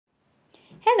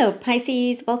Hello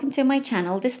Pisces, welcome to my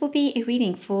channel. This will be a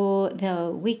reading for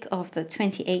the week of the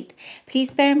 28th.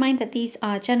 Please bear in mind that these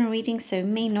are general readings, so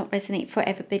may not resonate for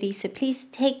everybody. So please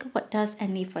take what does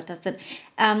and leave what doesn't.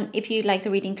 If you like the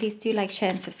reading, please do like,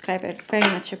 share and subscribe. I'd very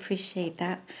much appreciate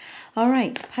that. All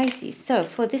right, Pisces. So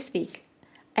for this week,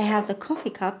 I have the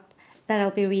coffee cup that I'll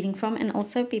be reading from and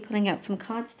also be pulling out some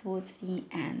cards towards the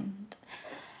end.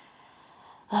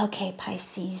 Okay,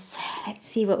 Pisces, let's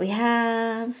see what we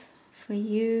have for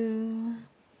you,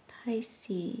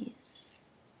 Pisces.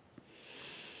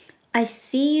 I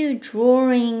see you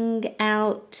drawing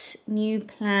out new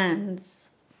plans.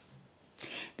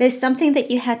 There's something that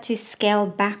you had to scale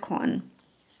back on.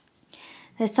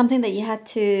 There's something that you had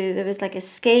to, there was like a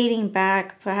scaling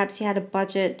back. Perhaps you had a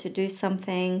budget to do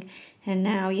something and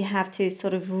now you have to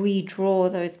sort of redraw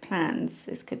those plans.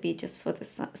 This could be just for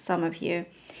some of you.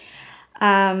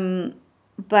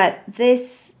 But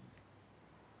this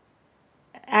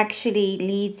actually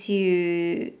leads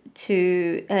you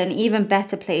to an even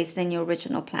better place than your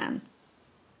original plan.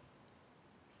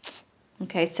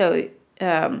 Okay, so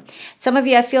some of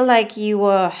you, I feel like you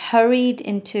were hurried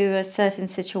into a certain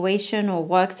situation or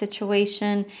work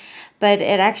situation, but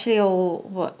it actually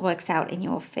all works out in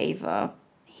your favor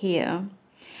here.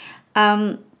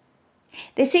 There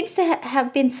seems to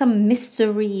have been some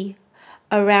mystery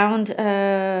around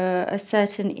a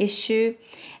certain issue,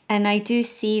 and I do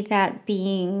see that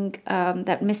being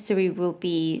that mystery will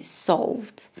be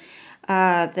solved.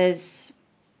 There's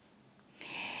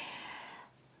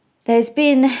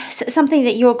been something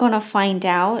that you're gonna find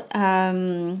out,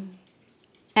 and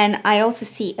I also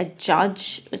see a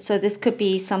judge. So this could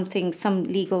be something, some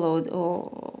legal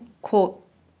or court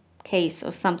case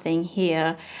or something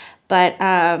here, but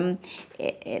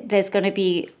there's going to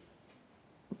be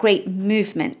great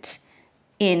movement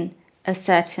in a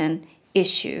certain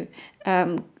issue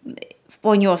on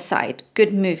your side.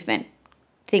 Good movement,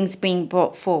 things being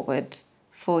brought forward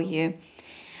for you.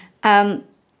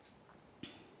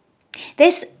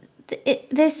 There's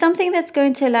something that's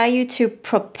going to allow you to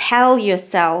propel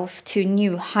yourself to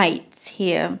new heights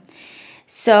here.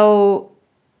 So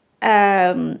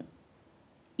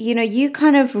you know, you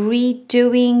kind of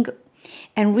redoing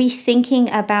and rethinking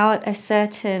about a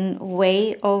certain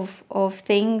way of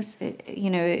things. You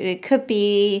know, it could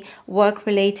be work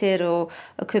related, or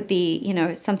it could be, you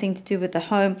know, something to do with the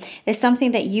home. There's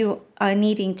something that you are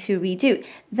needing to redo.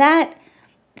 That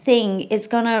thing is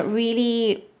gonna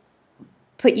really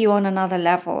put you on another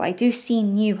level. I do see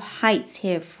new heights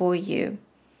here for you.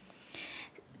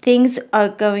 Things are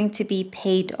going to be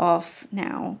paid off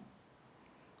now.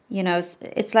 You know,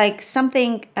 it's like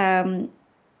something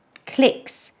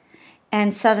clicks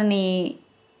and suddenly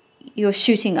you're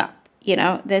shooting up. You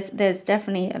know, there's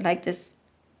definitely like this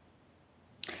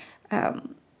you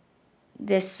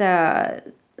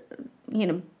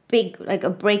know, big, like a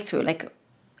breakthrough. Like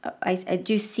I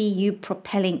do see you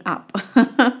propelling up.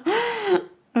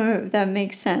 If that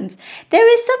makes sense. There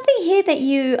is something here that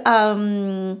you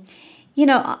you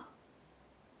know,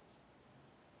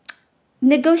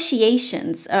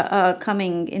 negotiations are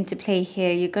coming into play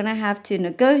here. You're going to have to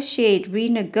negotiate,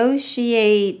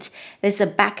 renegotiate. There's a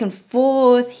back and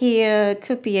forth here. It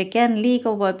could be, again,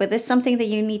 legal work, but there's something that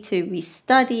you need to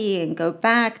restudy and go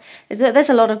back. There's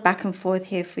a lot of back and forth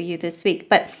here for you this week.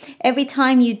 But every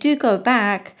time you do go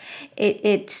back,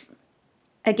 it's,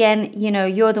 again, you know,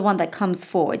 you're the one that comes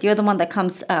forward. You're the one that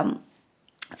comes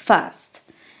first,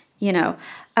 you know.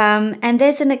 And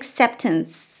there's an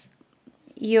acceptance.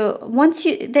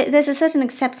 There's a certain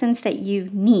acceptance that you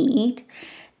need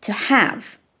to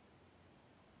have.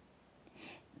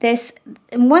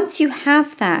 Once you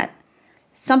have that,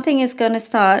 something is going to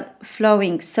start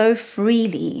flowing so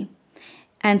freely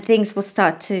and things will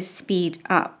start to speed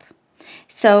up.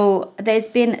 So there's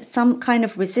been some kind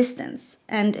of resistance,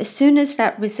 and as soon as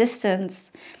that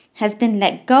resistance has been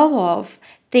let go of,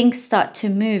 things start to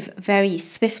move very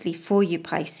swiftly for you,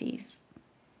 Pisces.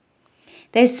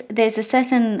 There's a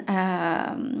certain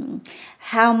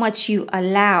how much you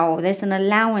allow. There's an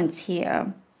allowance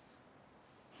here.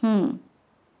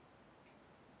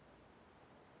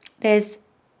 There's,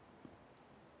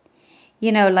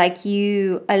 you know, like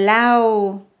you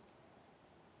allow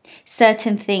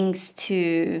certain things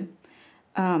to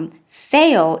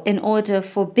fail in order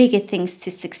for bigger things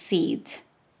to succeed.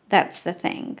 That's the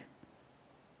thing.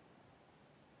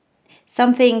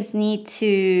 Some things need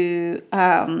to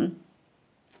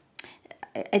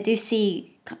I do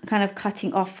see kind of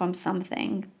cutting off from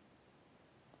something.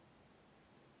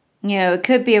 You know, it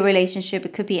could be a relationship,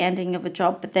 it could be ending of a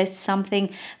job, but there's something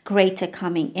greater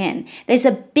coming in. There's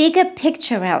a bigger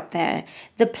picture out there.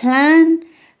 The plan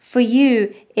for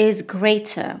you is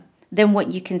greater than what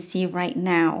you can see right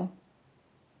now.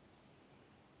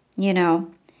 You know,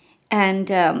 and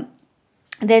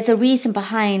there's a reason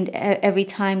behind every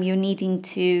time you're needing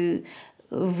to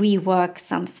rework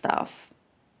some stuff.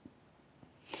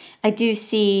 I do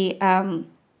see love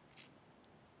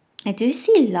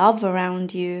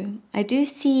around you. I do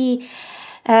see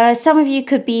some of you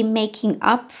could be making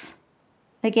up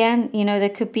again. You know, there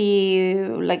could be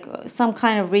like some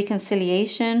kind of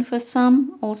reconciliation for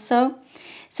some also.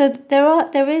 So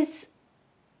there is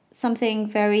something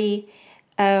very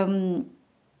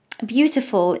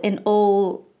beautiful in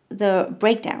all the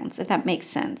breakdowns, if that makes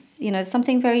sense. You know,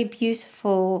 something very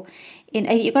beautiful in,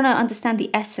 you're going to understand the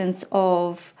essence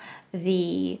of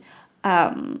the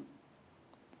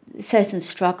certain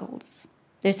struggles.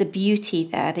 There's a beauty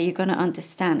there that you're going to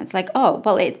understand. It's like, oh,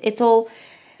 well, it's all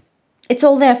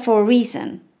there for a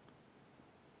reason.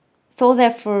 It's all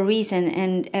there for a reason,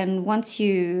 and once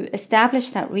you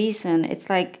establish that reason, it's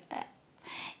like,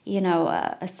 you know,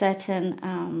 a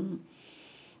certain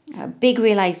big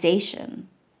realization,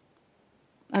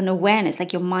 an awareness,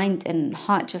 like your mind and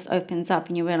heart just opens up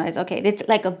and you realize, okay, it's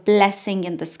like a blessing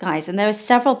in disguise. And there are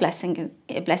several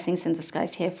blessings in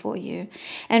disguise here for you.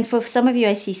 And for some of you,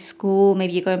 I see school,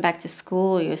 maybe you're going back to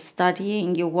school, you're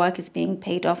studying, your work is being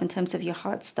paid off in terms of your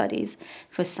heart studies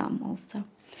for some also.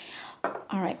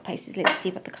 All right, Pisces, let's see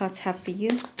what the cards have for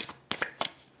you.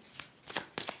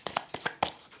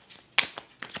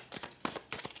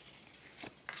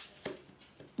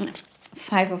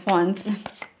 Five of Wands.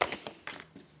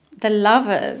 The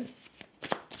Lovers.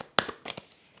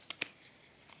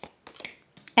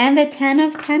 And the Ten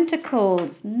of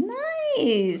Pentacles.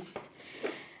 Nice.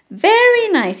 Very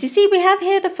nice. You see, we have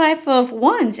here the Five of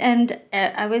Wands. And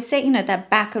I was saying, you know,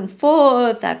 that back and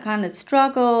forth, that kind of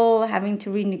struggle, having to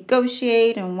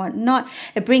renegotiate and whatnot.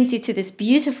 It brings you to this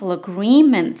beautiful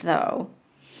agreement, though.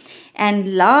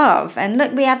 And love. And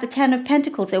look, we have the Ten of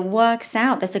Pentacles. It works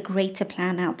out. There's a greater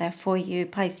plan out there for you,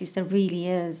 Pisces. There really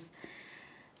is.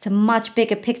 It's a much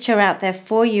bigger picture out there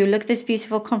for you. Look at this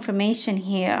beautiful confirmation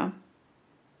here.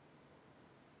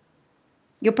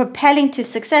 You're propelling to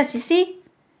success. You see?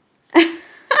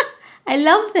 I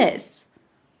love this.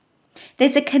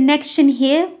 There's a connection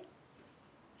here.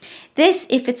 This,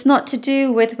 if it's not to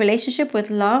do with relationship, with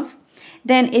love,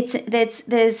 then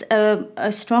there's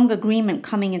a strong agreement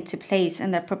coming into place,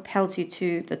 and that propels you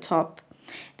to the top.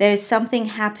 There's something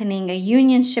happening, a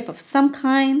unionship of some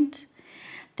kind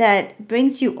that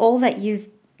brings you all that you've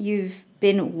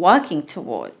been working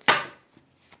towards.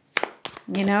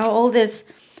 You know, all this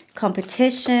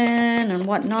competition and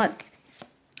whatnot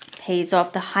pays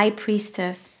off. The High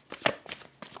Priestess.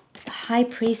 The High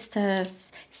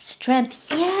Priestess. Strength.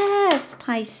 Yes,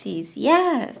 Pisces.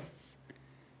 Yes.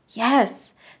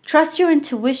 Yes. Trust your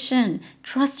intuition.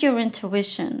 Trust your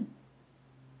intuition.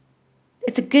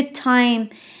 It's a good time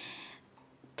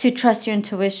to trust your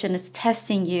intuition. It's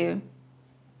testing you.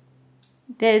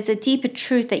 There's a deeper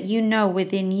truth that you know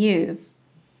within you.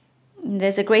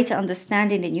 There's a greater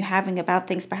understanding that you're having about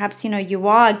things. Perhaps, you know, you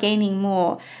are gaining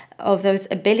more of those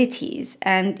abilities,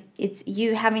 and it's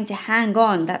you having to hang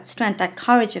on, that strength, that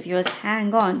courage of yours.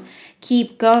 Hang on.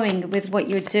 Keep going with what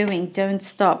you're doing. Don't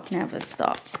stop. Never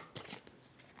stop.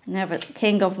 Never.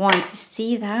 King of Wands. You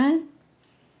see that?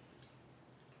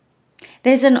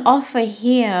 There's an offer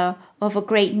here of a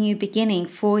great new beginning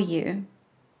for you.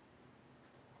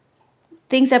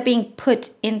 Things are being put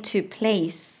into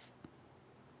place.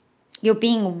 You're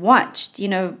being watched, you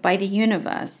know, by the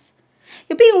universe.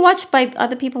 You're being watched by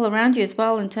other people around you as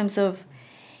well, in terms of,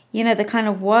 you know, the kind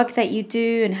of work that you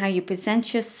do and how you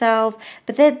present yourself.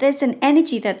 But there's an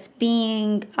energy that's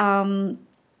being,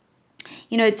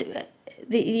 you know,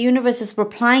 the universe is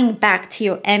replying back to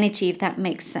your energy, if that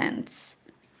makes sense.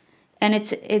 And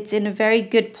it's in a very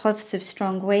good, positive,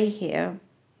 strong way here.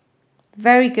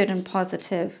 Very good and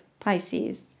positive,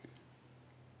 Pisces.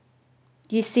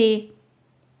 You see,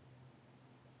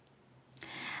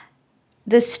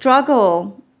 the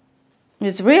struggle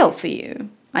is real for you.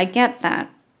 I get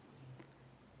that.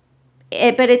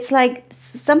 But it's like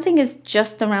something is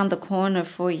just around the corner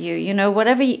for you. You know,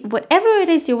 whatever it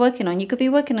is you're working on, you could be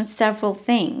working on several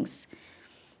things.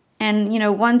 And, you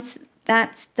know, once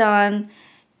that's done,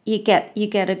 you get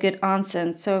a good answer,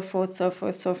 and so forth, so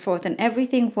forth, so forth. And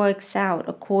everything works out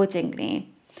accordingly.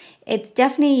 It's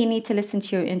definitely, you need to listen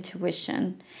to your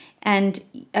intuition. And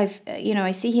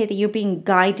I see here that you're being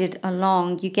guided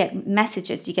along. You get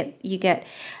messages, you get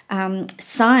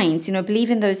signs. You know,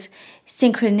 believe in those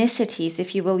synchronicities,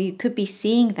 if you will. You could be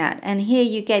seeing that, and here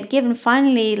you get given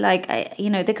finally, like,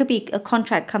 there could be a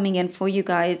contract coming in for you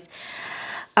guys.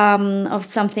 of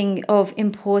something of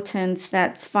importance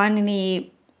that's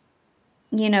finally,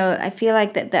 you know, I feel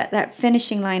like that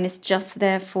finishing line is just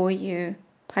there for you,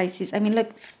 Pisces. I mean,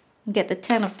 look, you get the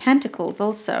 10 of Pentacles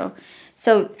also.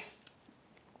 So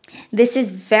this is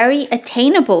very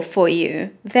attainable for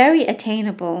you, very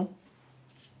attainable.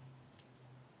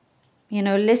 You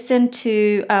know, listen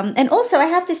to, and also I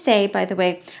have to say, by the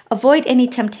way, avoid any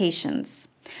temptations.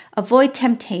 Avoid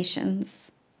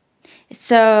temptations.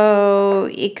 So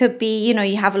it could be, you know,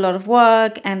 you have a lot of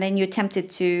work and then you're tempted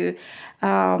to,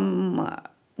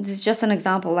 this is just an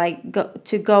example, like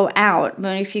to go out.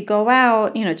 But if you go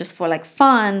out, you know, just for like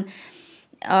fun,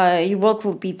 your work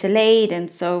will be delayed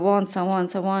and so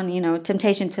on, you know,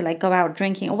 temptation to like go out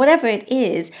drinking or whatever it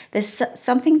is. There's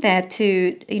something there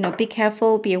to, you know, be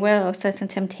careful, be aware of certain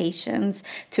temptations,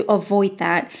 to avoid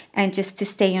that and just to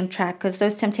stay on track, because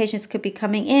those temptations could be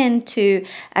coming in to,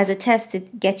 as a test, to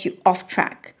get you off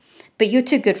track. But you're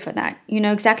too good for that. You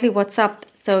know exactly what's up.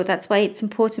 So that's why it's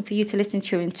important for you to listen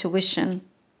to your intuition.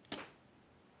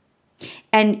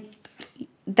 And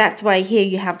that's why here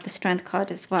you have the Strength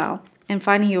card as well. And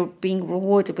finally, you're being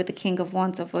rewarded with the King of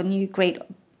Wands of a new great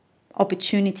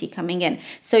opportunity coming in.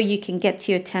 So you can get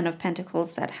to your 10 of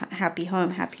Pentacles, that happy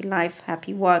home, happy life,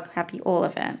 happy work, happy all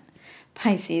of it.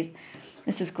 Pisces,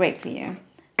 this is great for you.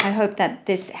 I hope that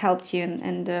this helped you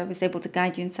and was able to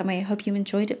guide you in some way. I hope you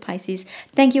enjoyed it, Pisces.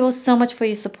 Thank you all so much for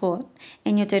your support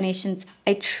and your donations.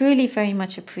 I truly very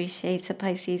much appreciate it,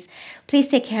 Pisces. Please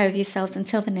take care of yourselves.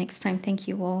 Until the next time, thank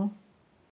you all.